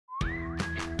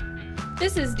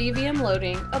This is DVM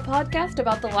Loading, a podcast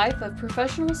about the life of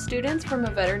professional students from a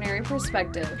veterinary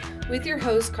perspective. With your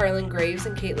hosts, Carlin Graves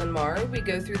and Caitlin Marr, we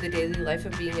go through the daily life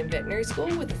of being in veterinary school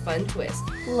with a fun twist.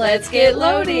 Let's get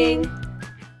loading!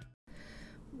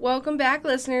 Welcome back,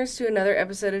 listeners, to another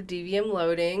episode of DVM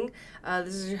Loading.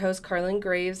 This is your host, Carlin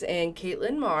Graves and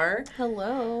Caitlin Marr.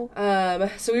 Hello.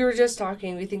 So we were just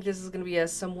talking. We think this is going to be a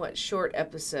somewhat short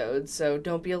episode, so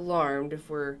don't be alarmed if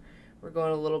we're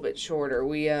going a little bit shorter.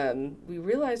 We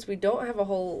realized we don't have a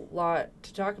whole lot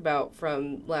to talk about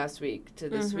from last week to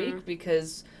this week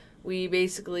because we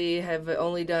basically have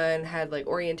only had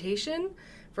orientation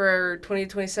for our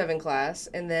 2027 class,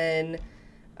 and then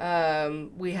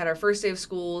we had our first day of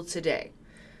school today.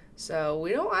 So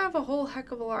we don't have a whole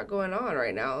heck of a lot going on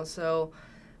right now. So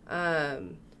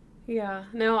yeah,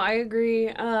 no, I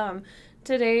agree.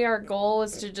 Today our goal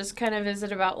is to just kind of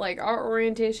visit about our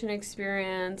orientation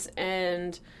experience,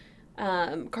 and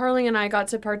Carly and I got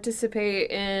to participate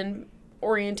in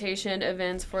orientation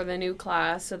events for the new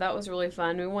class, so that was really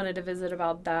fun. We wanted to visit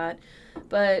about that.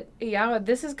 But yeah,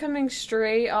 this is coming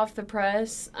straight off the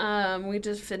press. We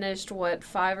just finished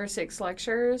 5 or 6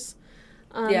 lectures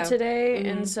today,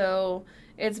 and so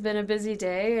it's been a busy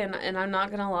day, and I'm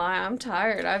not gonna lie, I'm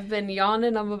tired. I've been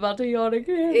yawning. I'm about to yawn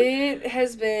again. It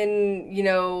has been,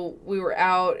 we were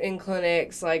out in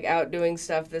clinics, out doing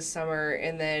stuff this summer,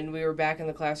 and then we were back in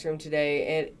the classroom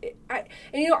today. And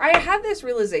I had this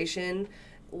realization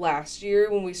last year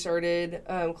when we started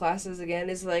classes again,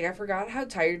 is I forgot how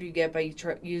tired you get by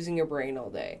using your brain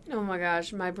all day. Oh my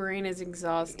gosh, my brain is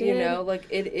exhausted.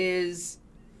 It is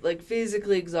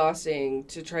physically exhausting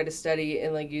to try to study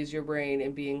and use your brain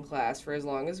and be in class for as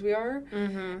long as we are.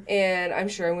 And I'm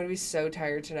sure I'm going to be so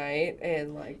tired tonight,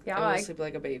 and I'm going to sleep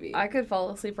like a baby. I could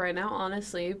fall asleep right now,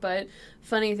 honestly, but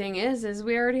funny thing is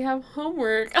we already have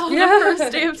homework on the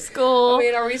first day of school. I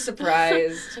mean, are we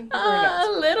surprised? A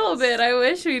little bit. I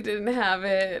wish we didn't have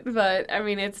it, but I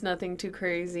mean, it's nothing too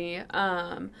crazy.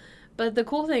 But the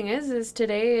cool thing is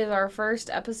today is our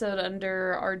first episode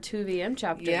under our 2VM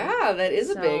chapter. Yeah, that is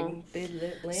a big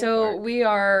landmark. So we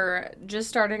are just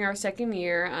starting our second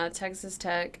year at Texas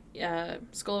Tech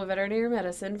School of Veterinary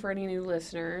Medicine for any new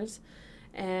listeners.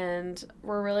 And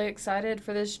we're really excited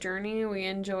for this journey. We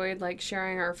enjoyed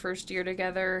sharing our first year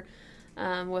together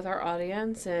with our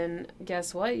audience. And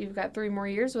guess what? You've got 3 more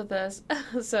years with us.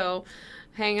 So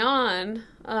hang on.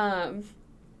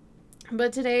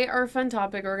 But today, our fun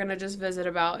topic we're going to just visit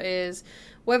about is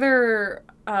whether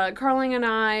Carling and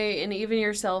I, and even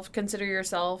yourself, consider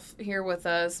yourself here with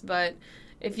us, but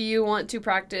if you want to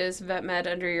practice vet med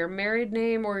under your married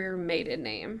name or your maiden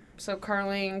name. So,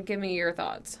 Carling, give me your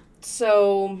thoughts.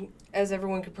 So, as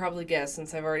everyone could probably guess,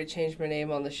 since I've already changed my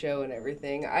name on the show and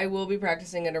everything, I will be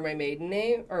practicing under my maiden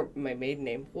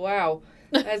name. Wow,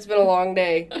 that's been a long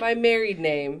day. My married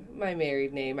name.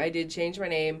 I did change my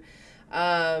name.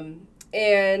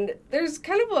 And there's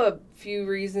kind of a few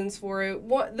reasons for it.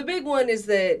 The big one is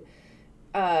that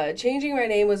changing my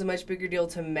name was a much bigger deal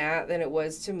to Matt than it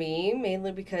was to me,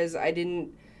 mainly because I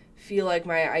didn't feel like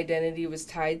my identity was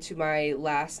tied to my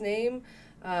last name.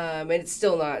 And it's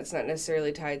still not. It's not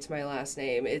necessarily tied to my last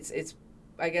name. It's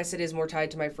I guess it is more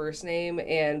tied to my first name,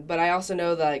 but I also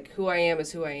know that who I am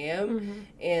is who I am,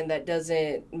 and that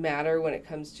doesn't matter when it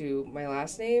comes to my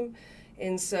last name.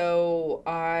 And so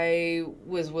I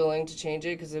was willing to change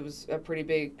it because it was a pretty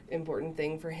big, important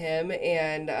thing for him.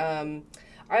 And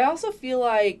I also feel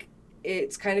like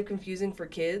it's kind of confusing for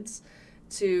kids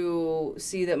to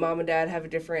see that mom and dad have a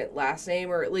different last name,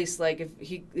 or at least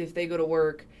if they go to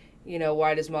work,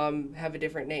 why does mom have a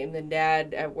different name than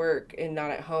dad at work and not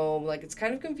at home? It's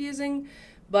kind of confusing.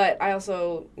 But I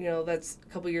also, that's a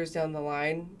couple years down the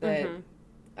line that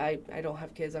I don't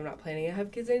have kids. I'm not planning to have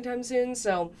kids anytime soon.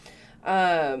 So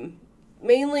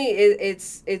mainly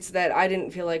it's that I didn't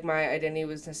feel like my identity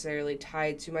was necessarily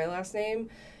tied to my last name.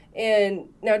 And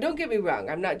now don't get me wrong,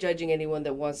 I'm not judging anyone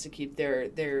that wants to keep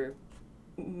their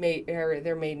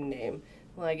maiden name.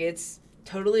 It's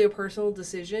totally a personal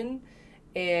decision,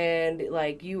 and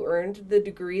you earned the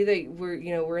degree that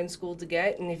we're in school to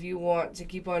get, and if you want to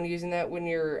keep on using that when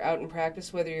you're out in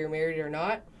practice, whether you're married or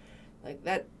not,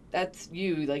 that's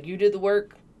you. You did the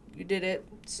work, you did it.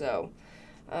 So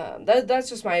that's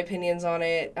just my opinions on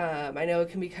it. I know it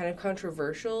can be kind of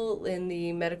controversial in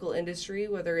the medical industry,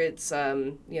 whether it's,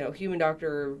 human doctor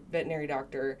or veterinary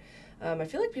doctor. I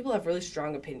feel like people have really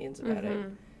strong opinions about it.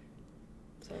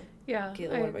 So, yeah,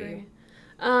 Caitlin, what about you?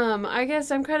 I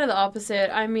guess I'm kind of the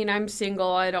opposite. I mean, I'm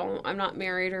single. I'm not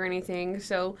married or anything.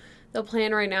 So the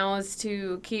plan right now is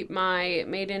to keep my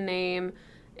maiden name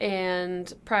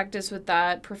and practice with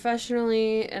that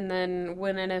professionally, and then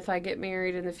when and if I get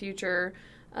married in the future,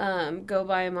 go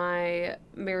by my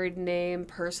married name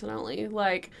personally.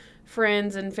 Like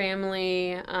friends and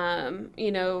family,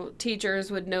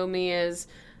 teachers would know me as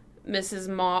Mrs.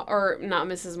 Ma, or not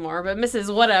Mrs. Moore, but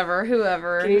Mrs. whatever,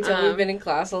 whoever. Can you tell we've been in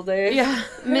class all day? Yeah,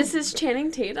 Mrs. Channing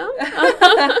Tatum.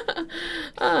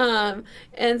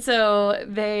 And so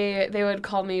they would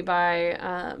call me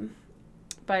by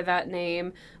that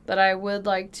name, but I would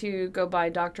like to go by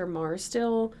Dr. Marr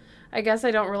still. I guess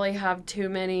I don't really have too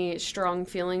many strong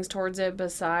feelings towards it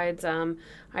besides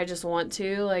I just want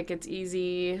to. Like, it's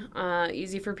easy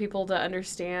for people to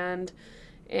understand,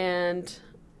 and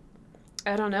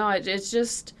I don't know, it's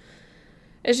just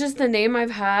the name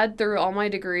I've had through all my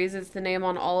degrees. It's the name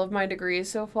on all of my degrees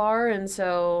so far, and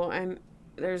so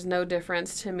there's no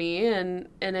difference to me, and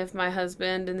if my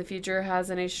husband in the future has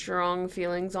any strong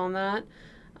feelings on that,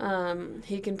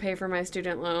 he can pay for my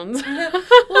student loans. Well,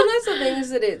 that's the thing, is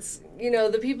that it's,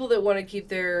 the people that want to keep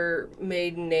their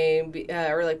maiden name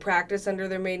or like practice under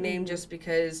their maiden name just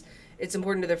because it's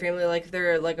important to their family. Like if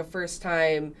they're like a first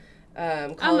time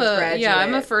college graduate. Yeah,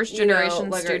 I'm a first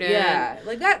generation student.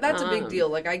 Like that's a big deal.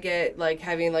 Like I get like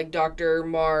having like Dr.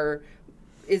 Marr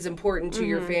is important to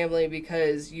your family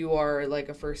because you are like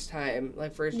a first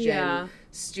gen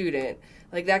student.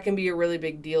 Like, that can be a really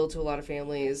big deal to a lot of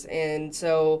families. And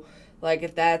so, like,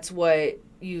 if that's what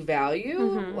you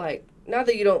value, like, not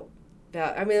that you don't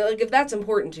value, I mean, like, if that's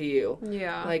important to you,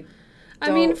 like,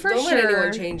 don't let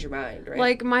anyone change your mind, right?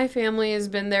 Like, my family has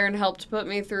been there and helped put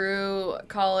me through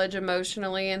college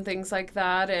emotionally and things like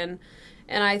that, and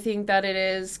I think that it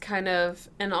is kind of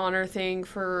an honor thing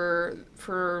from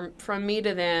me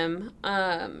to them,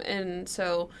 and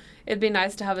so it'd be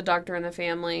nice to have a doctor in the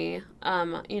family. I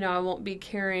won't be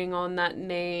carrying on that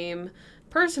name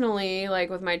personally, like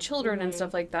with my children and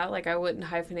stuff like that. Like, I wouldn't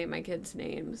hyphenate my kids'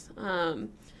 names.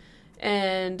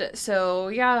 And so,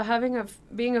 yeah,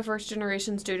 being a first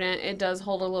generation student, it does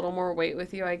hold a little more weight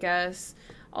with you, I guess.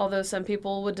 Although some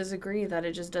people would disagree that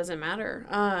it just doesn't matter.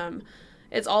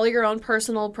 It's all your own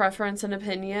personal preference and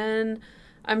opinion.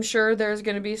 I'm sure there's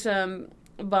going to be some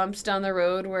bumps down the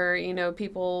road where,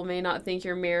 people may not think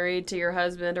you're married to your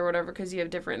husband or whatever because you have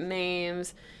different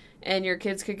names and your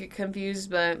kids could get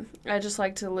confused, but I just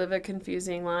like to live a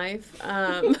confusing life.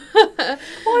 Well,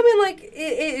 I mean, like,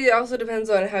 it also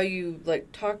depends on how you,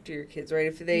 like, talk to your kids, right?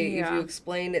 If you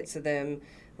explain it to them,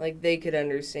 like, they could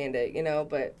understand it,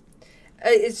 but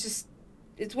it's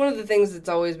one of the things that's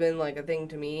always been, like, a thing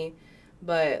to me,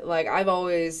 but, like, I've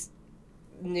always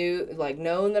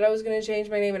known that I was going to change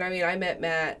my name. And I mean, I met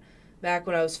Matt back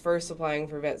when I was first applying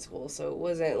for vet school. So it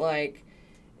wasn't like,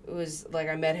 it was like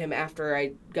I met him after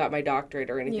I got my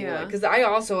doctorate or anything like that. Because I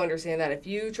also understand that if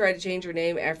you try to change your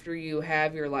name after you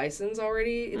have your license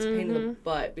already, it's a pain in the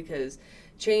butt, because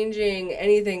changing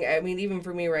anything, I mean, even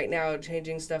for me right now,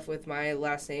 changing stuff with my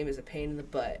last name is a pain in the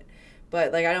butt.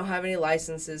 But, like, I don't have any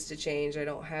licenses to change. I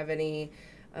don't have any...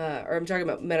 or I'm talking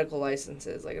about medical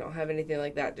licenses. Like, I don't have anything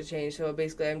like that to change. So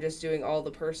basically, I'm just doing all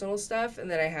the personal stuff, and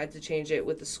then I had to change it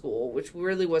with the school, which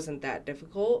really wasn't that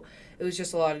difficult. It was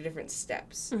just a lot of different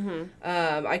steps.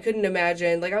 I couldn't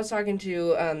imagine, like, I was talking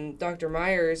to Dr.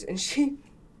 Myers, and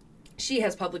she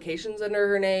has publications under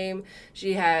her name.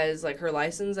 She has, like, her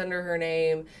license under her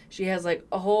name. She has, like,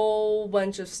 a whole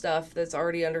bunch of stuff that's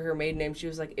already under her maiden name. She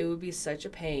was like, it would be such a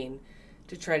pain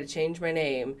to try to change my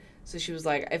name. So she was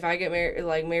like, if I get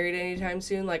married anytime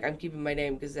soon, like, I'm keeping my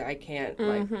name because I can't,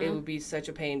 like, it would be such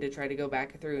a pain to try to go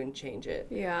back through and change it.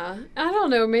 Yeah. I don't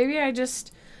know. Maybe I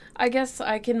guess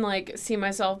I can, like, see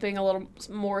myself being a little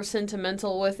more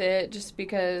sentimental with it just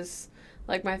because,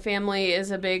 like, my family is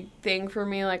a big thing for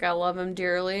me. Like, I love them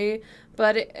dearly.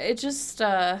 But it just,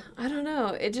 I don't know.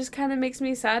 It just kind of makes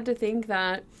me sad to think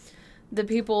that the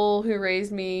people who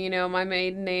raised me, my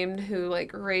maiden name, who,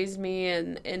 like, raised me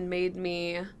and made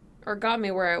me... or got me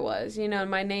where I was.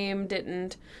 My name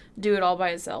didn't do it all by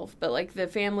itself, but, like, the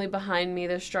family behind me,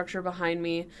 the structure behind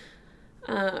me,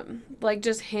 like,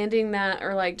 just handing that,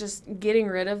 or, like, just getting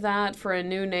rid of that for a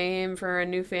new name, for a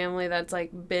new family that's,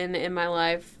 like, been in my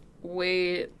life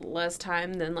way less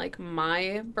time than, like,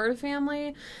 my birth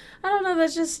family. I don't know,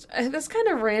 that's kind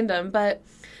of random, but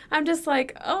I'm just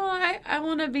like, I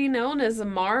want to be known as a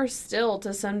Marr still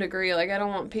to some degree. Like, I don't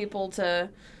want people to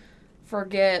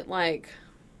forget, like...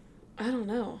 I don't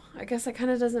know. I guess that kind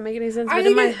of doesn't make any sense. But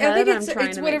in my head, I'm trying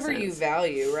it's to whatever make sense. You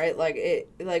value, right?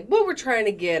 Like what we're trying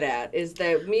to get at is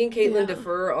that me and Caitlin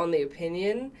differ on the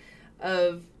opinion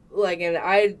of, like, and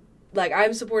like,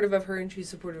 I'm supportive of her and she's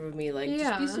supportive of me. Like,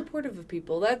 just be supportive of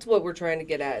people. That's what we're trying to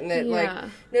get at. And that, like,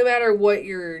 no matter what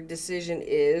your decision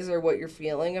is or what you're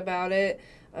feeling about it,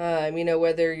 you know,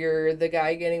 whether you're the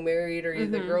guy getting married or you're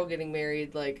the girl getting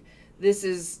married, like, this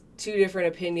is two different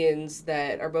opinions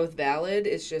that are both valid.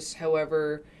 It's just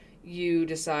however you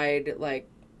decide, like,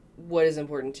 what is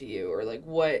important to you or, like,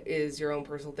 what is your own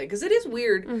personal thing. Because it is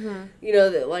weird, you know,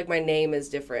 that, like, my name is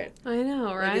different. I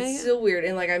know, right? Like, it's still weird.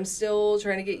 And, like, I'm still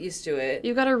trying to get used to it.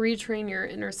 You got to retrain your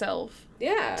inner self.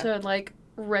 Yeah. To, like,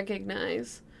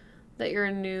 recognize that you're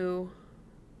a new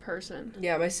person.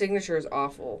 Yeah, my signature is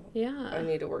awful. Yeah. I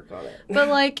need to work on it. But,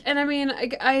 like, and I mean,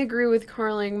 I agree with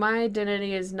Carling. My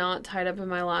identity is not tied up in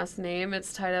my last name.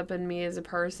 It's tied up in me as a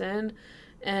person.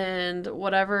 And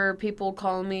whatever people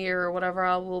call me or whatever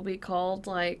I will be called,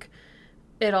 like,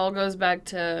 it all goes back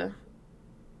to,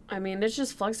 I mean, it's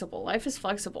just flexible. Life is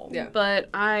flexible. Yeah.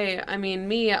 But I mean,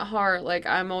 me at heart, like,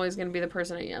 I'm always going to be the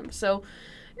person I am. So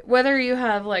whether you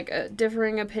have, like,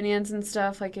 differing opinions and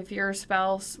stuff, like, if your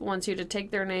spouse wants you to take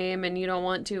their name and you don't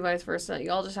want to, vice versa,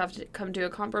 y'all just have to come to a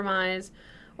compromise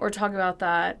or talk about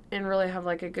that and really have,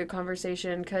 like, a good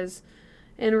conversation, because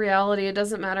in reality, it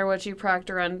doesn't matter what you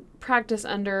practice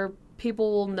under.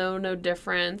 People will know no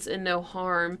difference and no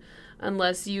harm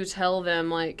unless you tell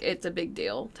them, like, it's a big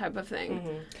deal type of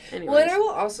thing. Well, and I will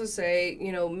also say,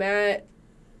 you know, Matt,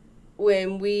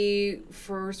 when we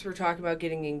first were talking about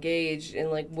getting engaged and,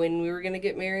 like, when we were going to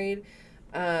get married,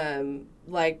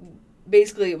 like,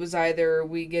 basically it was either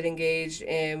we get engaged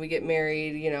and we get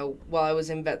married, you know, while I was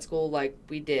in vet school, like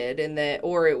we did, and then,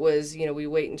 or it was, you know, we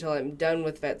wait until I'm done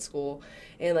with vet school.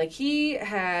 And, like, he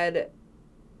had,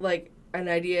 like, an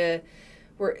idea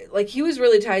where, like, he was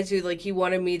really tied to, like, he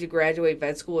wanted me to graduate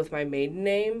vet school with my maiden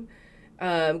name,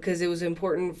 because it was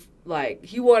important, like,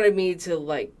 he wanted me to,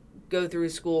 like, go through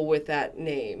school with that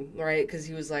name, right? Because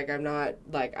he was like, I'm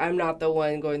not the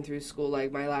one going through school,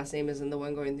 like, my last name isn't the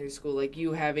one going through school, like,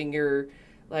 you having your,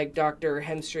 like, Dr.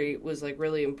 Hemstreet was, like,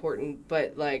 really important,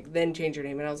 but, like, then change your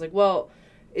name. And I was like, well,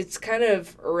 it's kind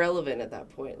of irrelevant at that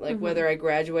point, like, whether I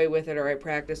graduate with it or I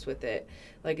practice with it,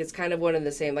 like, it's kind of one and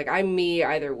the same, like, I'm me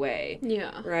either way.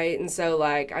 Yeah. Right? And so,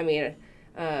 like, I mean,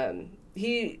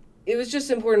 it was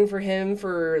just important for him,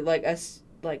 for, like, us,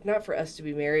 like, not for us to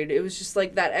be married. It was just,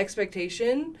 like, that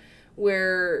expectation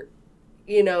where,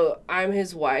 you know, I'm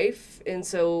his wife, and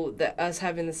so that us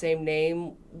having the same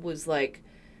name was, like,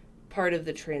 part of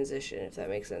the transition, if that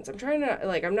makes sense. I'm trying to,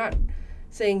 like, I'm not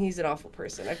saying he's an awful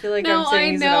person. I feel like I'm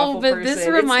saying he's an awful person. No, I know, but this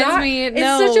reminds me, it's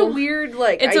such a weird,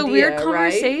 like, it's idea, a weird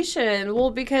conversation. Right?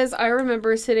 Well, because I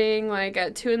remember sitting, like,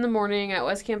 at 2 a.m. at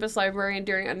West Campus Library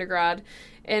during undergrad,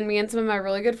 and me and some of my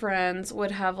really good friends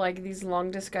would have, like, these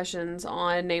long discussions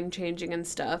on name changing and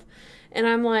stuff. And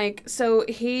I'm like, so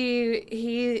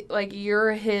he like,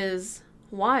 you're his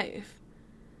wife,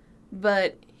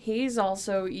 but he's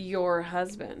also your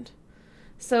husband.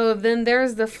 So then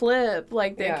there's the flip,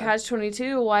 like, the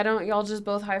catch-22. Why don't y'all just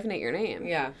both hyphenate your name?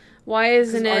 Yeah. Why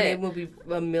isn't it? Our name will be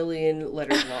a million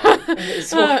letters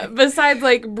long. Besides,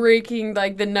 like, breaking,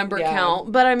 like, the number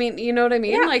count. But, I mean, you know what I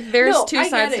mean? Yeah. Like, there's two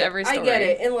sides to every story. I get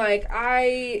it. And, like,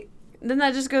 then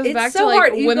that just goes back to,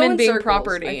 like, women being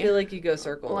property. I feel like you go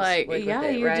circles. Like yeah, with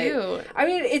it, you right? do. I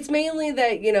mean, it's mainly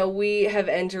that, you know, we have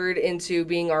entered into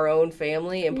being our own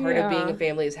family, and part of being a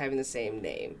family is having the same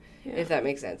name. Yeah. If that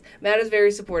makes sense. Matt is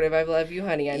very supportive. I love you,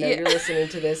 honey. I know you're listening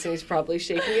to this, and he's probably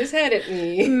shaking his head at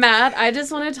me. Matt, I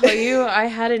just want to tell you, I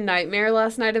had a nightmare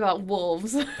last night about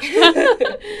wolves.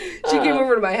 She came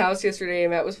over to my house yesterday,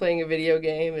 and Matt was playing a video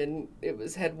game, and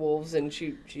it had wolves, and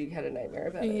she had a nightmare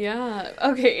about it. Yeah.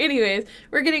 Okay, anyways,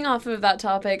 we're getting off of that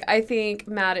topic. I think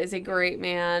Matt is a great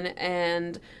man,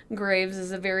 and Graves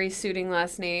is a very suiting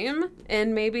last name.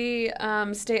 And maybe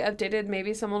stay updated.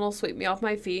 Maybe someone will sweep me off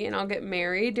my feet, and I'll get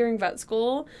married during vet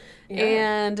school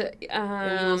and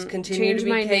change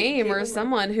my name or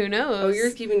someone, who knows. Oh,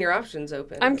 you're keeping your options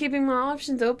open. I'm keeping my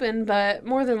options open, but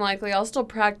more than likely I'll still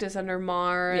practice under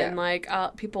Mar and, like,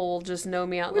 people will just know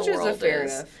me out in the world is fair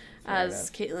enough. As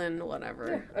Caitlin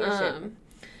whatever. Yeah,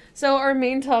 so our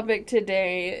main topic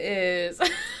today is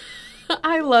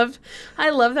I love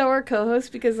that we're co-hosts,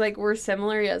 because, like, we're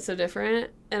similar yet so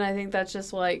different, and I think that's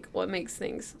just, like, what makes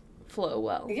things flow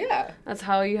well. Yeah. That's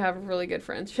how you have really good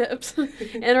friendships.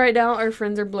 And right now our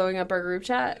friends are blowing up our group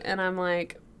chat, and I'm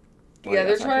like, yeah,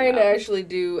 they're trying to actually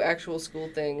do actual school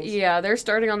things. Yeah, they're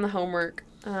starting on the homework.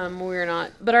 We're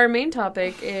not. But our main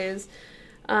topic is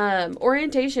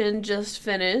orientation just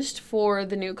finished for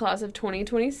the new class of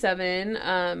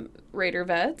 2027 Raider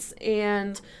vets,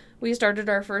 and we started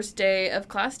our first day of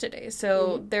class today.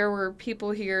 So there were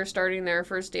people here starting their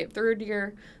first day of third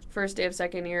first day of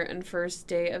second year, and first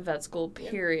day of vet school,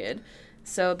 period. Yeah.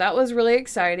 So that was really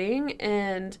exciting.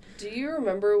 And do you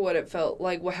remember what it felt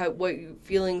like, what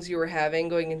feelings you were having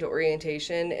going into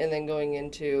orientation and then going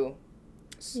into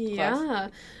class? Yeah.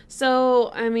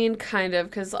 So, I mean, kind of,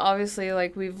 because obviously,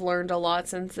 like, we've learned a lot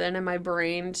since then, and my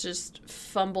brain just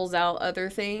fumbles out other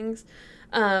things.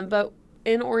 But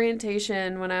in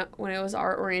orientation, when it was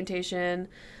art orientation,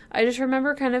 I just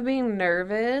remember kind of being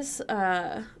nervous,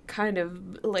 kind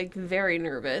of, like, very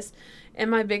nervous. And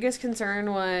my biggest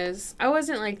concern was I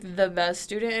wasn't, like, the best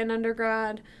student in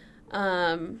undergrad.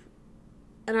 And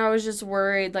I was just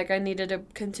worried, like, I needed to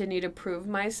continue to prove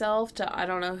myself to I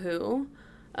don't know who.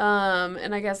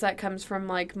 And I guess that comes from,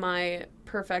 like, my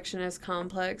perfectionist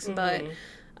complex. Mm-hmm. But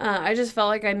I just felt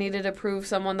like I needed to prove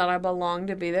someone that I belonged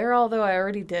to be there, although I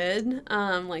already did.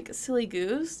 Like, a silly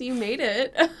goose, you made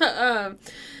it.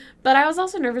 But I was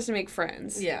also nervous to make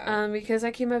friends. Yeah. Because I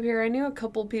came up here, I knew a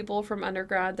couple people from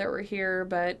undergrad that were here,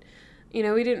 but, you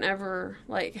know, we didn't ever,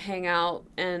 like, hang out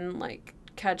and, like,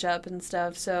 catch up and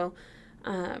stuff. So,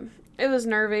 it was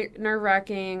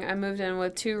nerve-wracking. I moved in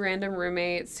with 2 random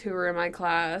roommates who were in my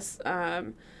class.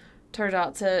 Turned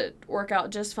out to work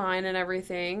out just fine and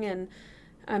everything. And,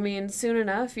 I mean, soon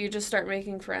enough, you just start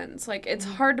making friends. Like, it's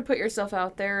hard to put yourself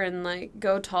out there and, like,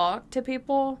 go talk to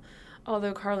people.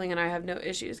 Although Carly and I have no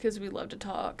issues because we love to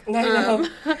talk. I know.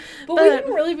 But we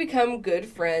didn't really become good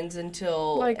friends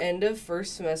until, like, end of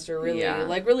first semester, really. Yeah.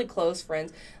 Like, really close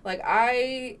friends. Like,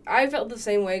 I felt the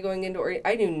same way going into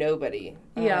I knew nobody.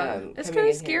 Yeah. It's kind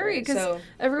of scary because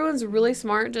everyone's really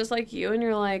smart just like you, and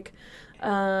you're like,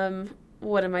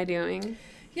 what am I doing?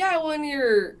 Yeah, when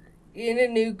you're in a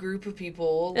new group of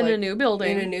people. In a new building.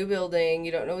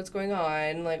 You don't know what's going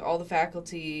on. Like, all the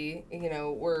faculty, you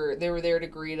know, they were there to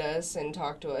greet us and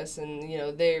talk to us. And, you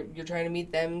know, you're trying to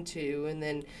meet them, too. And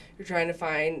then you're trying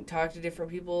to talk to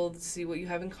different people to see what you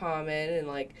have in common. And,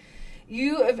 like,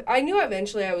 I knew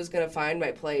eventually I was going to find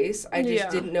my place. I just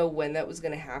didn't know when that was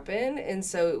going to happen. And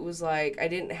so it was like I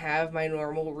didn't have my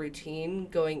normal routine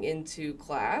going into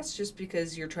class just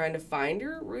because you're trying to find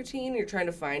your routine. You're trying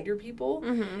to find your people.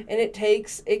 Mm-hmm. And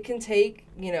it can take,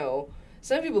 you know,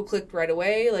 some people clicked right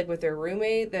away, like with their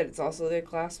roommate that it's also their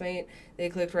classmate. They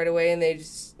clicked right away and they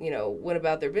just, you know, went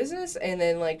about their business. And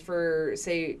then, like,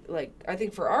 I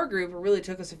think for our group, it really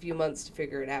took us a few months to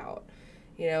figure it out.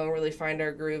 You know, and really find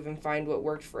our groove and find what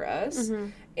worked for us.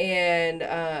 Mm-hmm.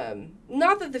 And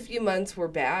not that the few months were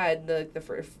bad,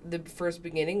 the first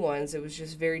beginning ones. It was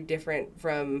just very different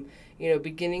from, you know,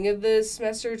 beginning of the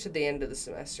semester to the end of the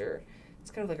semester. It's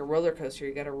kind of like a roller coaster.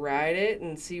 You got to ride it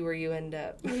and see where you end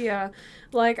up. Yeah.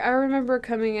 Like, I remember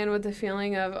coming in with the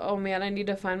feeling of, oh, man, I need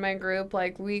to find my group,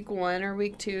 like, week 1 or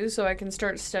week 2 so I can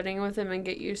start studying with them and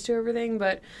get used to everything.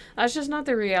 But that's just not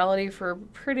the reality for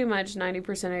pretty much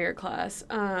 90% of your class,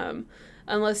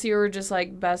 unless you were just,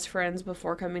 like, best friends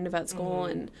before coming to vet school.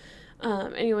 Mm-hmm.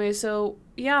 And anyway, so,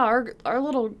 yeah, our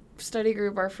little study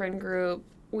group, our friend group,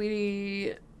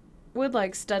 we would,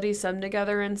 like, study some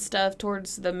together and stuff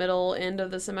towards the end of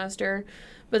the semester,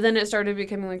 but then it started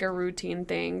becoming, like, a routine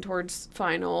thing towards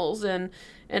finals, and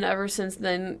ever since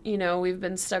then, you know, we've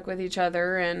been stuck with each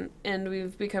other, and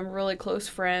we've become really close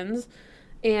friends.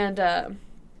 And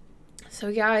so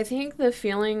yeah, I think the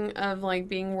feeling of, like,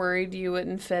 being worried you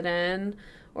wouldn't fit in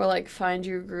or, like, find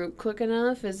your group quick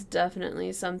enough is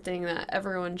definitely something that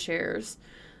everyone shares.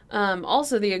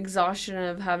 Also, the exhaustion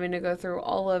of having to go through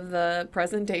all of the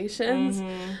presentations.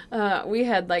 Mm-hmm. We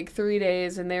had, like, 3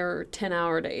 days, and they were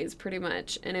 10-hour days, pretty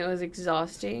much, and it was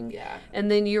exhausting. Yeah. And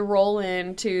then you roll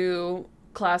into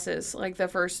classes, like,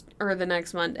 the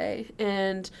next Monday,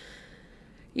 and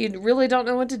you really don't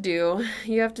know what to do.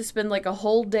 You have to spend, like, a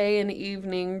whole day and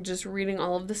evening just reading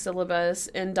all of the syllabus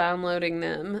and downloading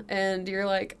them, and you're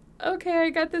like, okay, I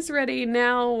got this ready,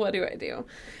 now what do I do?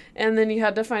 And then you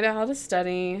had to find out how to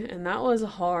study, and that was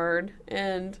hard.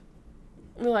 And,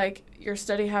 like, your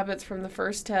study habits from the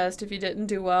first test, if you didn't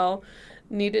do well,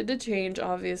 needed to change,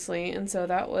 obviously. And so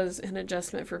that was an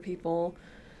adjustment for people.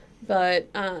 But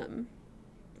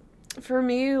for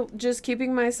me, just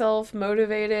keeping myself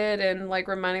motivated and, like,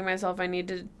 reminding myself I need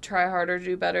to try harder,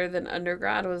 do better than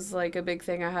undergrad was, like, a big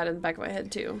thing I had in the back of my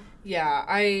head, too. Yeah,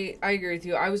 I agree with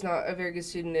you. I was not a very good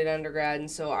student at undergrad,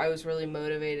 and so I was really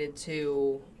motivated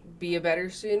to be a better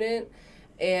student.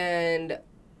 And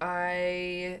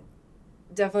I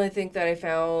definitely think that I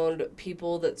found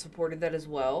people that supported that as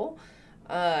well.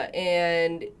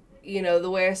 And you know, the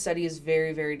way I study is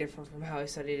very, very different from how I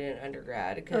studied in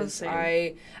undergrad. Because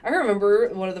I remember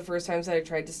one of the first times that I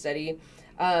tried to study.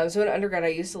 So in undergrad, I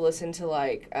used to listen to,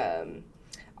 like, a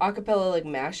cappella, like,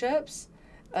 mashups.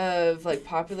 of like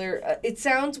popular. It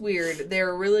sounds weird.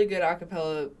 They're really good a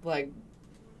cappella like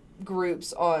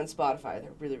groups on Spotify.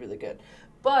 They're really really good,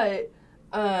 but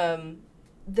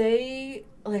they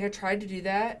like I tried to do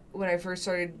that when I first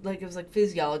started. Like it was like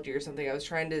physiology or something. I was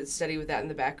trying to study with that in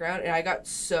the background, and I got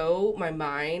my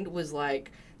mind was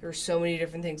like there were so many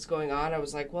different things going on. I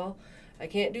was like, well, I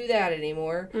can't do that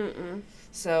anymore. Mm-mm.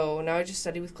 So now I just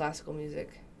study with classical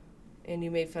music. And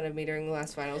you made fun of me during the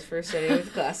last finals for studying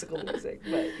with classical music.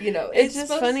 But, you know, it's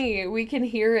just funny. We can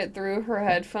hear it through her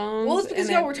headphones. Well, it's because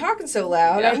y'all were talking so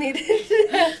loud. Yeah. I needed to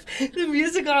have the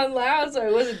music on loud so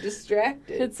I wasn't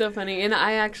distracted. It's so funny. And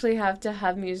I actually have to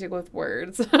have music with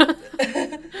words. Were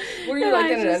you like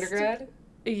that in undergrad?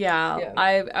 Yeah.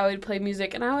 I would play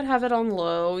music and I would have it on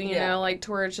low, you know, like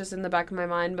to where it's just in the back of my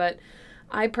mind. But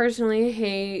I personally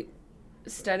hate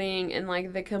studying in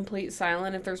like the complete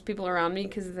silence if there's people around me,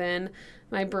 because then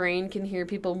my brain can hear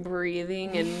people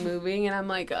breathing and moving and I'm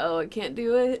like, oh, I can't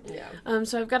do it.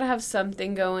 So I've got to have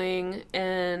something going,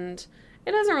 and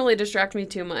it doesn't really distract me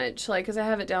too much, like because I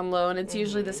have it down low and it's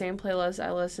usually the same playlist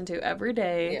I listen to every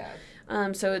day.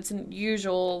 So it's a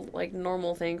usual like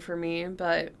normal thing for me.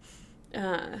 But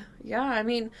I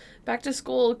mean, back to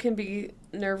school can be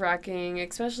nerve-wracking,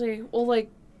 especially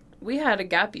like we had a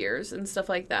gap years and stuff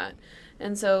like that.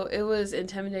 And so it was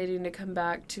intimidating to come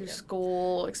back to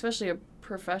school, especially a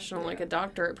professional, like a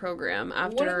doctorate program,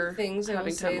 after one of the things I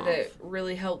would say off. that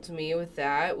really helped me with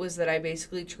that was that I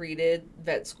basically treated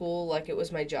vet school like it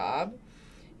was my job.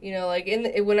 You know, like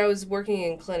when I was working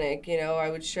in clinic, you know, I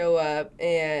would show up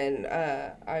and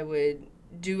I would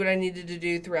do what I needed to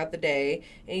do throughout the day.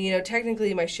 And, you know,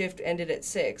 technically my shift ended at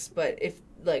 6, but if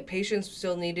like patients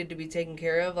still needed to be taken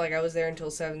care of, like I was there until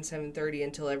 7:30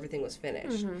 until everything was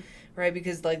finished. Right?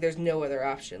 Because like there's no other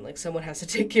option. Like someone has to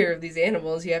take care of these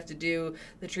animals. You have to do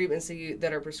the treatments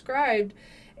that are prescribed,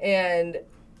 and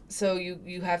so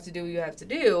you have to do what you have to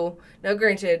do. Now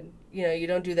granted, you know, you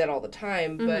don't do that all the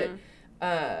time,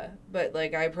 but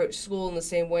like I approach school in the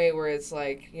same way, where it's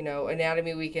like, you know,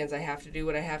 anatomy weekends I have to do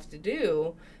what I have to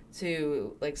do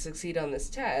to like succeed on this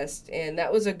test. And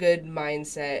that was a good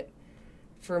mindset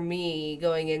for me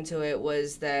going into it,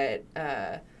 was that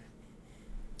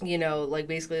you know, like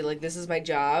basically like this is my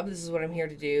job, this is what I'm here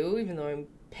to do, even though I'm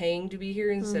paying to be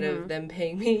here instead of them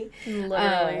paying me.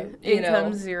 Literally.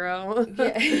 Income zero.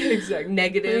 Yeah, exactly.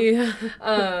 Negative.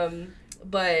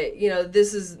 But you know,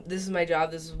 this is my job,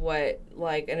 this is what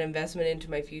like an investment into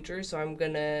my future, so I'm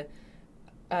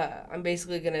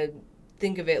basically gonna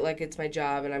think of it like it's my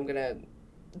job, and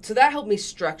so that helped me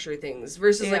structure things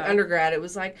versus like undergrad. It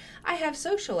was like, I have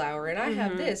social hour and I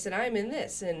have this and I'm in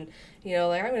this, and you know,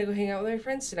 like I'm going to go hang out with my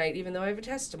friends tonight even though I have a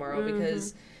test tomorrow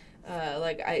because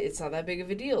it's not that big of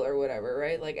a deal or whatever,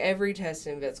 right? Like every test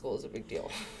in vet school is a big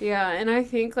deal. Yeah, and I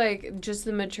think like just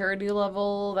the maturity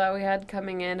level that we had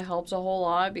coming in helps a whole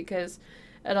lot, because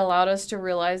it allowed us to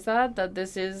realize that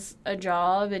this is a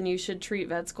job and you should treat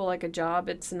vet school like a job.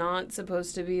 It's not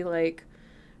supposed to be like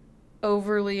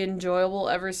overly enjoyable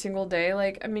every single day.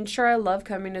 Like, I mean, sure, I love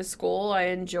coming to school. I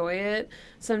enjoy it.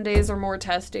 Some days are more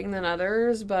testing than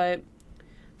others, but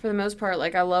for the most part,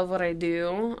 like, I love what I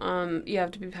do. You have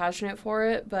to be passionate for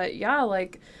it. But yeah,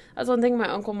 like, that's one thing my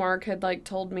Uncle Mark had like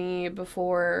told me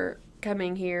before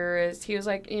coming here, is he was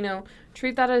like, you know,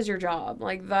 treat that as your job.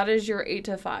 Like, that is your 8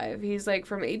 to 5. He's like,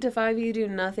 from 8 to 5, you do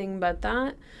nothing but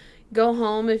that. Go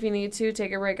home if you need to,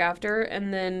 take a break after,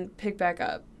 and then pick back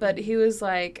up. But he was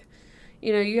like,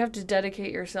 you know, you have to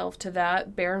dedicate yourself to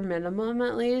that bare minimum,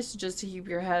 at least, just to keep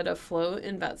your head afloat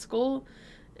in vet school.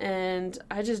 And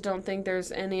I just don't think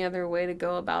there's any other way to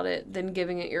go about it than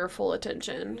giving it your full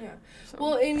attention. Yeah. So.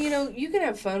 Well, and, you know, you can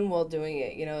have fun while doing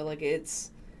it, you know, like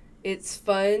it's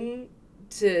fun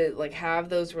to, like, have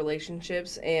those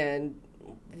relationships and,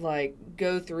 like,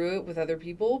 go through it with other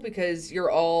people because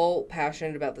you're all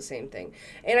passionate about the same thing.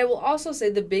 And I will also say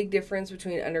the big difference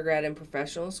between undergrad and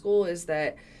professional school is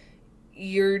that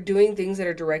you're doing things that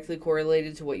are directly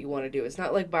correlated to what you want to do. It's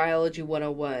not like biology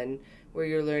 101 where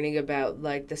you're learning about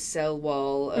like the cell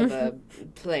wall of a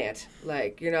plant.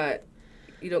 Like you don't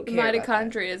care about that.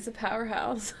 Mitochondria is a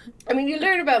powerhouse. I mean, you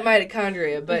learn about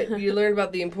mitochondria, but you learn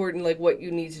about the important, like what you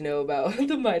need to know about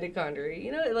the mitochondria.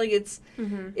 You know, like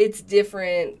it's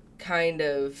different kind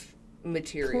of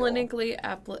material. Clinically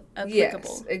applicable.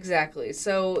 Yes, exactly.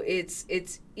 So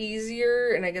it's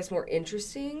easier and I guess more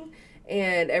interesting.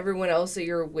 And everyone else that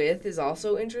you're with is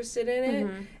also interested in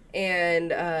it.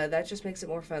 And that just makes it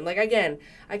more fun. Like, again,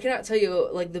 I cannot tell you,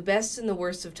 like, the best and the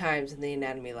worst of times in the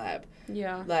anatomy lab.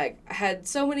 Yeah. Like, I had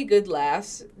so many good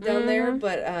laughs down there,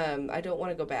 but I don't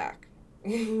want to go back.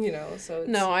 So it's...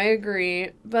 No, I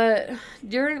agree. But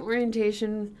during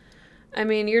orientation, I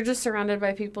mean, you're just surrounded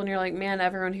by people and you're like, man,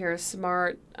 everyone here is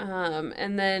smart.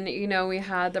 And then, we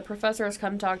had the professors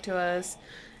come talk to us.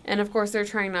 And of course, they're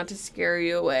trying not to scare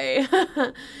you away.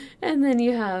 And then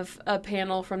you have a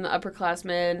panel from the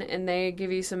upperclassmen, and they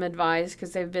give you some advice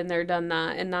because they've been there, done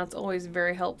that. And that's always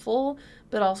very helpful,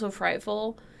 but also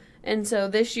frightful. And so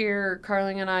this year,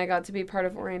 Carling and I got to be part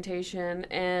of orientation,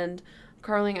 and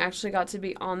Carling actually got to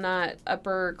be on that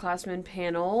upperclassmen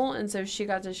panel. And so she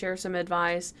got to share some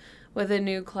advice with a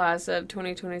new class of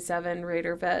 2027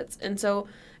 Raider vets. And so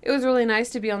it was really nice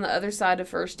to be on the other side of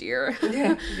first year.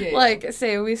 Like,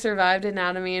 say we survived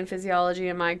anatomy and physiology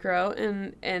and micro,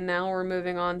 and now we're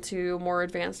moving on to more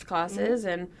advanced classes,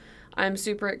 and I'm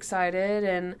super excited.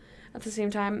 And at the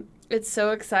same time, it's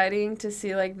so exciting to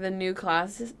see, like, the new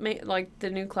class,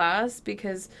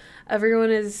 because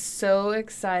everyone is so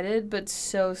excited but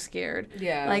so scared.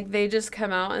 Yeah. Like, they just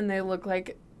come out and they look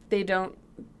like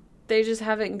they just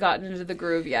haven't gotten into the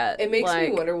groove yet. It makes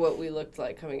me wonder what we looked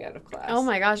like coming out of class. Oh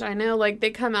my gosh, I know. Like,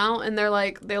 they come out and they're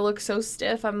like, they look so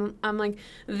stiff. I'm like,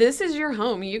 this is your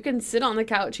home. You can sit on the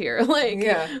couch here.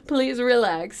 Like, please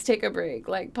relax, take a break,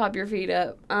 like, pop your feet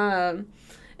up. And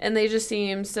they just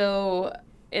seem so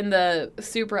in the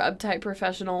super uptight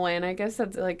professional way, and I guess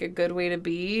that's, like, a good way to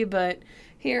be. But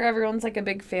here, everyone's like a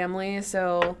big family,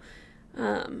 so...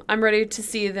 I'm ready to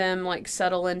see them, like,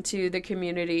 settle into the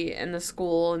community and the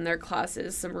school and their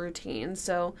classes, some routine.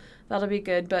 So that'll be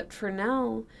good. But for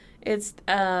now, it's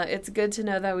good to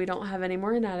know that we don't have any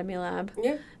more anatomy lab.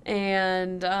 Yeah.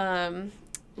 And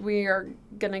we are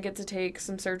going to get to take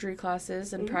some surgery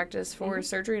classes and practice for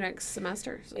surgery next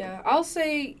semester. So. Yeah. I'll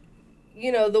say,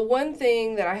 the one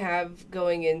thing that I have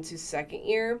going into second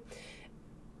year...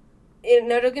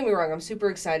 Now, don't get me wrong, I'm super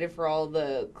excited for all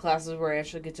the classes where I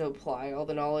actually get to apply all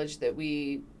the knowledge that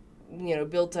we,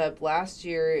 built up last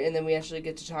year, and then we actually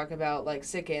get to talk about, like,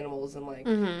 sick animals and, like,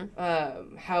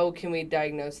 how can we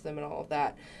diagnose them and all of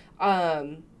that.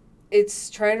 It's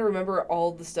trying to remember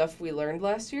all the stuff we learned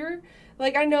last year.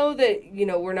 Like, I know that,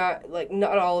 we're not, like,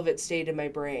 not all of it stayed in my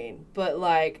brain, but,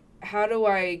 like, how do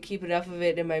I keep enough of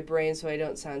it in my brain so I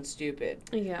don't sound stupid?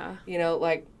 Yeah.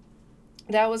 Like...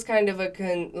 That was kind of a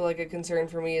concern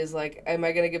for me, is, like, am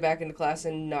I going to get back into class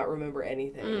and not remember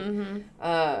anything?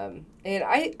 And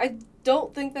I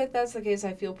don't think that that's the case.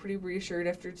 I feel pretty reassured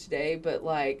after today, but,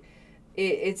 like,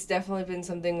 it's definitely been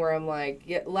something where I'm like,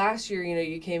 last year,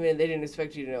 you came in and they didn't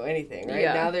expect you to know anything, right?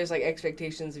 Yeah. Now there's, like,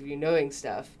 expectations of you knowing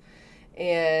stuff.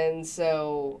 And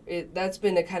so that's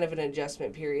been a kind of an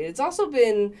adjustment period. It's also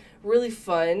been really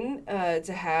fun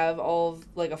to have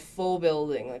a full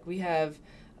building. Like, we have...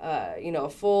 a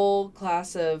full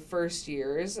class of first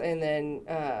years, and then,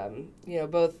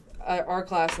 both our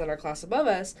class and then our class above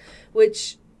us,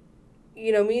 which,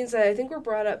 means that I think we're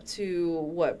brought up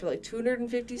to,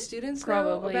 250 students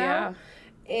Probably, now?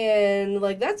 And,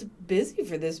 like, that's busy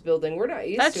for this building. We're not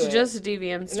used to it. That's just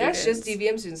DVM students. And that's just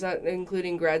DVM students, not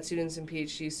including grad students and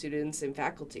PhD students and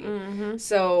faculty.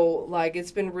 So, like,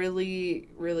 it's been really,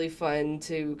 really fun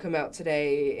to come out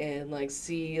today and, like,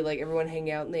 see, like, everyone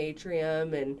hang out in the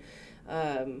atrium and,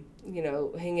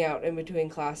 hang out in between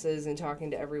classes and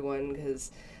talking to everyone,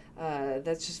 because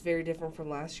that's just very different from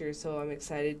last year. So I'm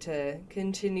excited to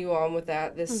continue on with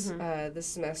that this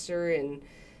semester, and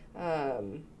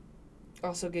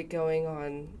also get going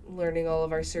on learning all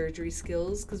of our surgery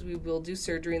skills, because we will do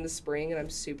surgery in the spring, and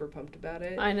I'm super pumped about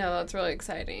it. I know, that's really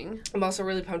exciting. I'm also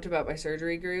really pumped about my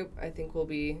surgery group. I think we'll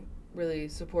be really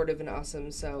supportive and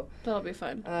awesome, so... That'll be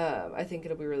fun. I think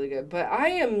it'll be really good. But I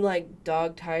am, like,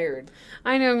 dog tired.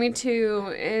 I know, me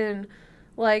too, and,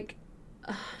 like...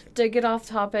 to get off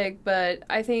topic, but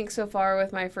I think so far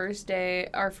with our first day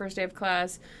of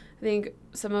class, I think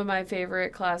some of my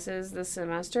favorite classes this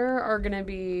semester are going to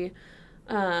be...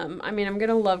 I'm going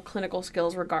to love clinical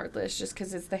skills regardless, just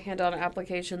because it's the hands-on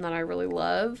application that I really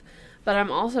love. But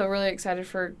I'm also really excited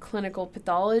for clinical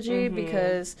pathology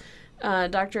because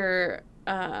Dr.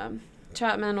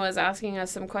 Chapman was asking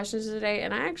us some questions today,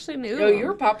 and I actually knew them. You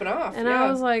were popping off. And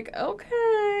I was like,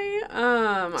 okay.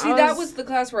 That was the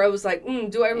class where I was like,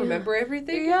 do I remember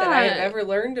everything that I have ever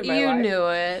learned in my life? You knew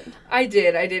it. I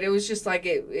did. It was just like,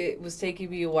 it was taking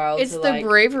me a while it's to, the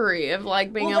bravery of,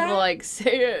 like, being able to, like,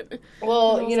 say it.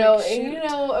 Well,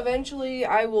 eventually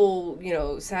I will,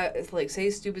 say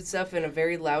stupid stuff in a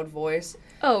very loud voice.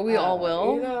 Oh, we all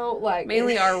will.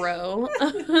 Mainly our row.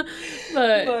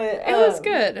 but it was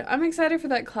good. I'm excited for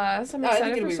that class. I'm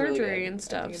excited for surgery really and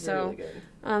stuff. So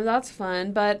really that's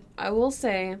fun. But I will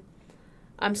say,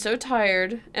 I'm so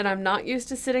tired, and I'm not used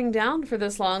to sitting down for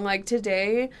this long. Like,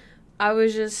 today, I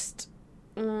was just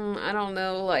I don't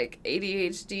know, like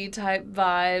ADHD type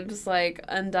vibes, like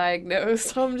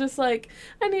undiagnosed. I'm just like,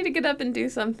 I need to get up and do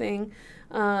something.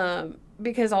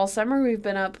 Because all summer we've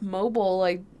been up mobile,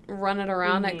 like running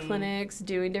around at Mm-hmm. clinics,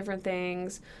 doing different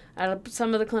things. At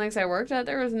some of the clinics I worked at,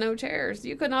 there was no chairs.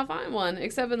 You could not find one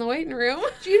except in the waiting room.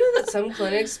 Do you know that some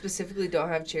clinics specifically don't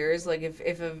have chairs? Like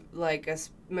if a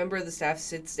member of the staff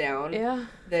sits down, Yeah,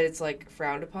 that it's like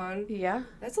frowned upon. yeah,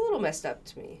 That's a little messed up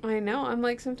to me. I know. I'm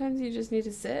like, sometimes you just need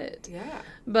to sit. Yeah.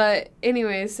 But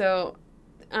anyway, so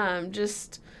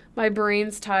just my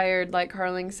brain's tired. Like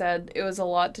Carling said, it was a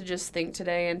lot to just think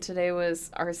today, and today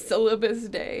was our syllabus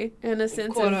day in a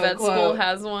sense, Quote, and vet school unquote.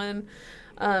 has one.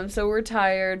 So we're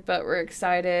tired, but we're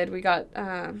excited. We got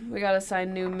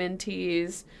assigned new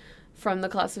mentees from the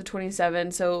class of 27,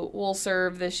 so we'll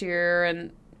serve this year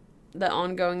and the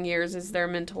ongoing years as their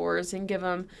mentors and give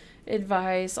them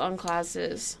advice on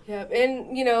classes. Yeah,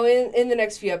 and in the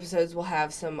next few episodes, we'll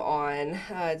have some on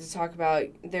to talk about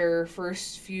their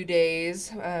first few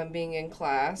days being in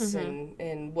class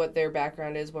and what their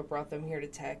background is, what brought them here to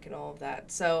tech, and all of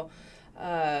that. So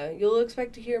you'll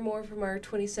expect to hear more from our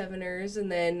 27ers,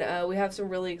 and then we have some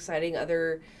really exciting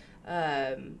other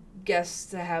guests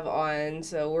to have on.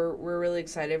 So we're really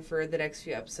excited for the next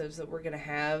few episodes that we're gonna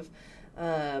have.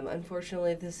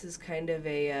 Unfortunately, this is kind of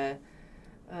a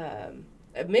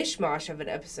mishmash of an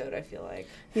episode, I feel like.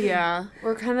 Yeah,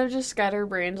 we're kind of just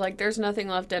scatterbrained. Like, there's nothing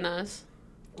left in us.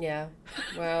 Yeah.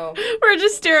 Well. We're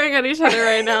just staring at each other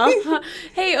right now.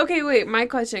 Hey, okay, wait. My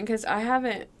question, because I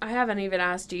haven't even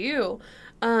asked you.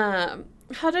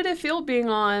 How did it feel being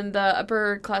on the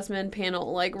upperclassmen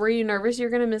panel? Like, were you nervous you're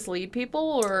gonna mislead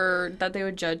people, or that they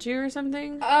would judge you or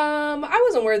something? I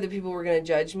wasn't worried that people were gonna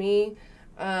judge me.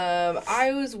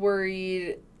 I was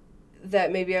worried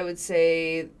that maybe I would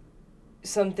say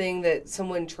something that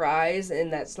someone tries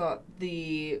and that's not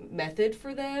the method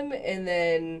for them, and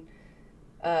then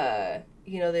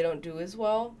they don't do as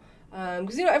well,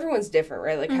 because everyone's different,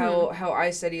 right? Like how I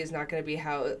study is not going to be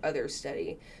how others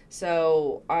study.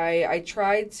 So I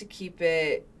tried to keep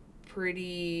it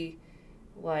pretty,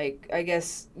 like, I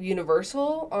guess,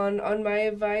 universal on my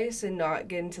advice and not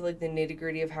get into like the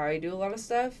nitty-gritty of how I do a lot of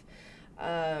stuff.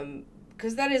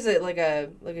 Because that is like I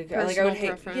would hate.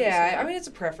 Yeah, I mean, it's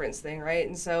a preference thing, right?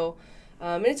 And so,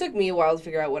 and it took me a while to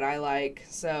figure out what I like.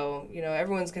 So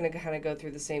everyone's gonna kind of go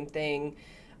through the same thing.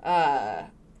 I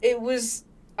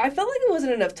felt like it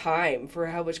wasn't enough time for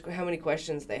how many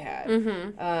questions they had.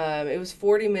 It was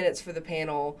 40 minutes for the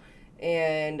panel,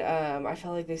 and I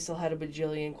felt like they still had a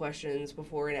bajillion questions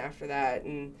before and after that,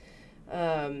 and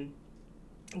I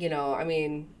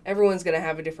mean, everyone's going to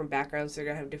have a different background, so they're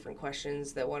going to have different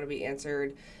questions that want to be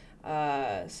answered.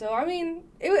 So, I mean,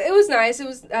 it was nice. It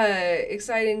was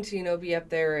exciting to, be up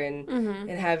there and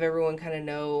have everyone kind of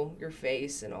know your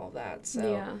face and all that.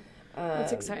 So, yeah,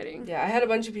 that's exciting. Yeah, I had a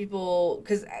bunch of people,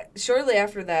 because shortly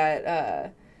after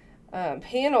that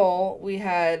panel, we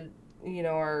had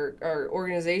our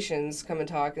organizations come and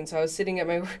talk, and so I was sitting at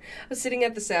the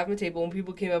SAFMA table when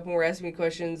people came up and were asking me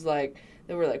questions like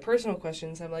that were like personal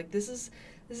questions. I'm like, this is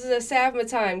a SAFMA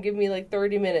time. Give me like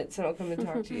 30 minutes and I'll come and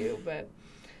talk to you. But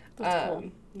that's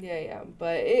cool. Yeah.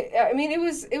 But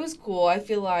it was cool. I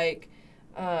feel like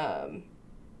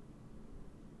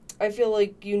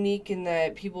unique in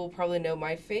that people probably know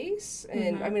my face,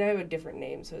 and I mean I have a different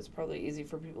name, so it's probably easy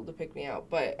for people to pick me out.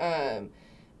 But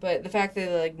the fact that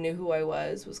they knew who I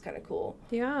was kind of cool.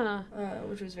 Yeah.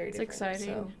 Which was very it's different. Exciting.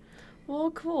 So.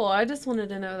 Well, cool. I just wanted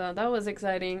to know that. That was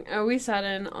exciting. We sat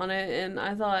in on it, and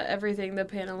I thought everything the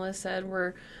panelists said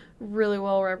were really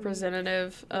well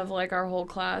representative of our whole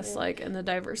class, and the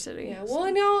diversity. Yeah. Well,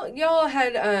 and y'all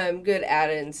had good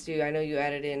add-ins too. I know you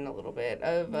added in a little bit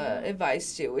of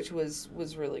advice too, which was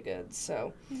really good.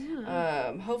 So,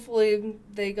 hopefully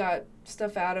they got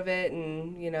stuff out of it,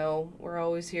 and we're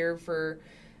always here for.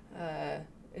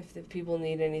 If the people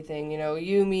need anything,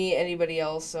 you, me, anybody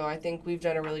else. So I think we've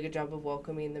done a really good job of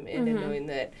welcoming them in and knowing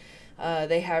that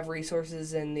they have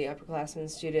resources in the upperclassmen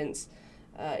students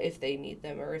if they need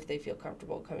them or if they feel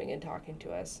comfortable coming and talking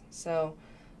to us. So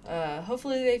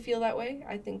hopefully they feel that way.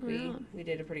 I think we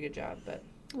did a pretty good job. But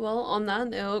well, on that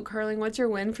note, Carling, what's your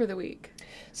win for the week?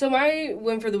 So my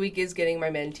win for the week is getting my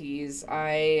mentees.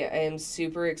 I am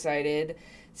super excited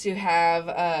to have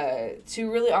three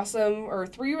really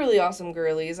awesome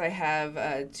girlies. I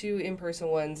have 2 in-person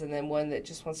ones and then one that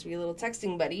just wants to be a little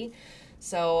texting buddy.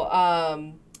 So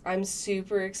I'm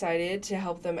super excited to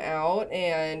help them out.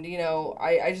 And,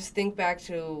 I just think back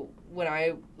to when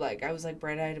I was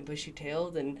bright-eyed and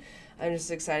bushy-tailed, and I'm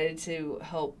just excited to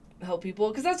help help people,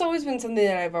 because that's always been something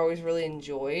that I've always really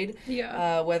enjoyed.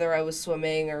 Yeah. Whether I was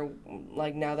swimming or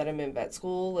like now that I'm in vet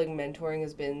school, like mentoring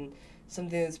has been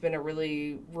something that's been a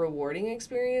really rewarding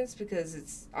experience,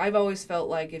 because I've always felt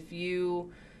like if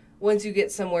you, once you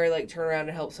get somewhere, like turn around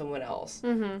and help someone else,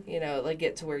 like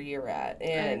get to where you're at.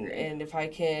 And if I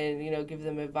can, give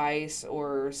them advice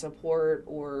or support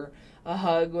or a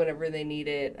hug whenever they need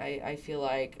it, I feel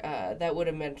like that would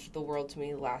have meant the world to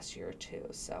me last year too.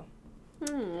 So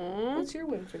what's your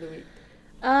win for the week?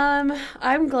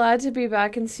 I'm glad to be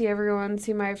back and see everyone,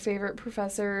 see my favorite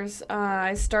professors.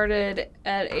 I started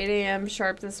at 8 a.m.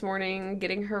 sharp this morning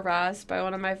getting harassed by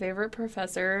one of my favorite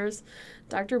professors,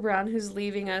 Dr. Brown, who's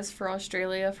leaving us for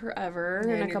Australia forever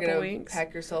in a couple weeks.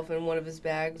 Pack yourself in one of his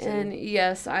bags. And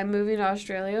yes, I'm moving to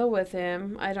Australia with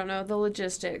him. I don't know the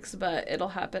logistics, but it'll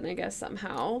happen, I guess,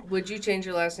 somehow. Would you change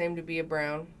your last name to be a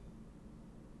Brown?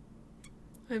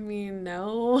 I mean,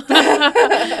 no.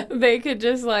 They could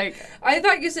just, like... I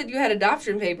thought you said you had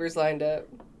adoption papers lined up.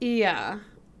 Yeah.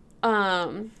 I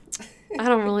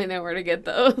don't really know where to get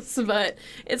those, but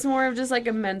it's more of just, like,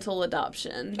 a mental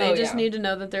adoption. They just need to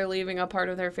know that they're leaving a part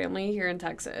of their family here in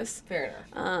Texas. Fair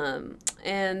enough.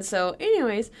 And so,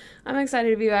 anyways, I'm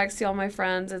excited to be back, see all my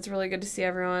friends. It's really good to see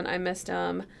everyone. I missed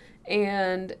them.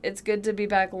 And it's good to be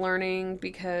back learning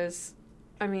because,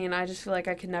 I mean, I just feel like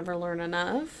I could never learn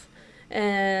enough.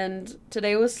 And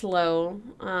today was slow,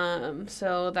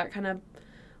 so that kind of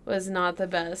was not the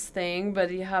best thing, but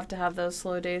you have to have those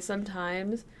slow days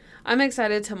sometimes. I'm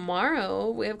excited.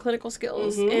 Tomorrow we have clinical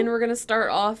skills, and we're going to start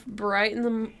off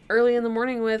early in the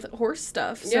morning with horse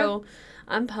stuff. So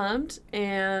I'm pumped,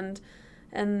 and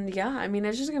yeah, I mean,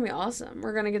 it's just going to be awesome.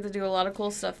 We're going to get to do a lot of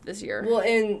cool stuff this year. Well,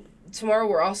 and tomorrow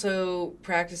we're also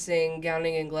practicing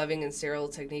gowning and gloving and sterile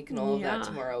technique and all of that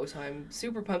tomorrow, so I'm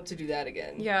super pumped to do that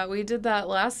again. Yeah, we did that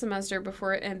last semester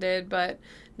before it ended, but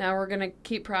now we're going to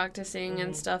keep practicing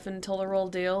and stuff until the real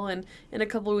deal, and in a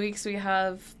couple of weeks we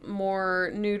have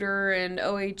more neuter and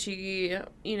OHE,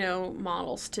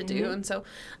 models to do, and so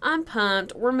I'm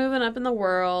pumped. We're moving up in the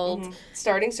world.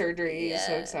 Starting surgery,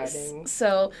 so exciting.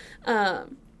 So,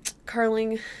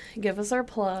 Carling, give us our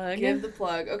plug. Give the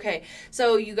plug. Okay.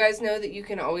 So you guys know that you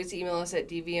can always email us at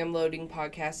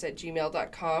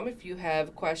dvmloadingpodcast@gmail.com if you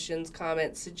have questions,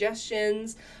 comments,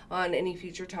 suggestions on any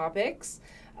future topics.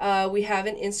 We have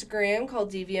an Instagram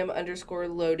called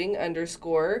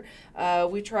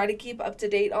DVM_loading_. We try to keep up to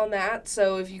date on that.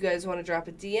 So if you guys want to drop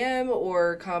a DM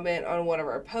or comment on one of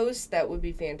our posts, that would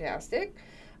be fantastic.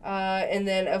 And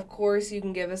then, of course, you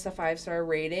can give us a 5-star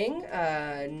rating,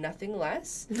 nothing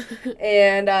less.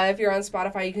 And if you're on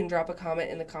Spotify, you can drop a comment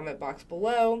in the comment box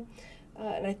below.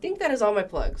 And I think that is all my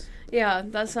plugs. Yeah,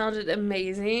 that sounded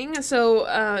amazing.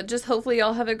 So just hopefully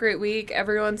y'all have a great week.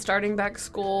 Everyone's starting back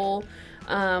school,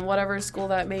 whatever school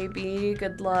that may be.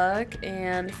 Good luck.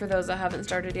 And for those that haven't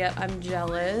started yet, I'm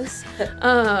jealous.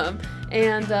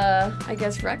 And I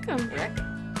guess wreck 'em.